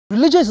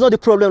Religion is not the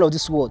problem of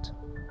this world,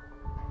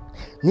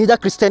 neither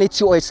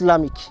Christianity or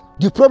Islamic.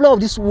 The problem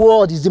of this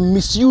world is the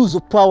misuse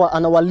of power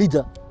and our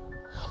leader.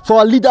 For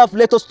our leader have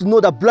let us to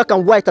know that black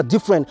and white are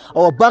different.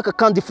 Our bank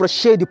account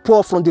differentiate the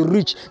poor from the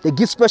rich. They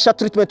give special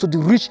treatment to the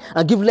rich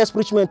and give less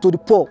treatment to the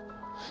poor.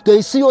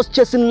 They see us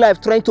chasing life,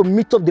 trying to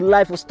meet up the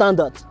life of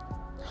standards,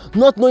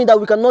 not knowing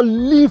that we cannot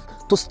live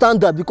to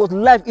standard because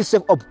life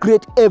itself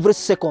upgrades every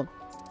second.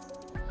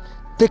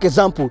 Take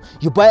example,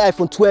 you buy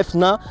iPhone 12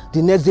 now,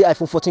 the next day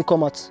iPhone 14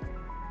 comes out.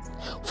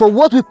 For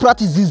what we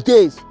practice these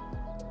days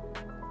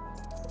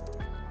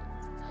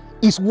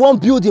is one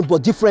building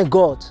but different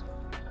God.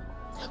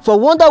 For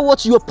wonder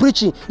what you are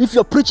preaching, if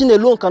your preaching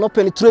alone cannot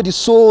penetrate the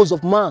souls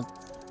of man.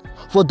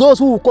 For those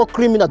who will call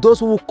criminal, those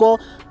who will call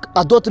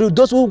adultery,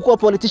 those who will call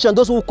politicians,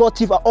 those who will call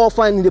thief are all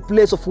fine in the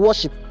place of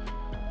worship.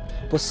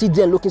 But see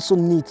them looking so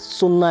neat,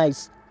 so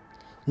nice,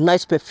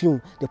 nice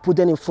perfume. They put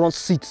them in front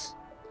seats.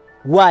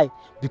 Why?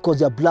 Because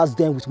they are blessed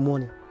them with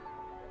money.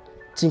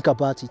 Think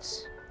about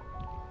it.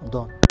 I'm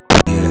done.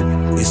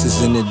 Yeah, this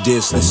isn't a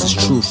diss, this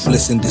is truth.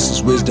 Listen, this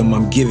is wisdom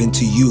I'm giving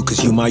to you,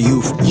 cause you my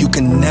youth. You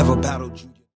can never battle.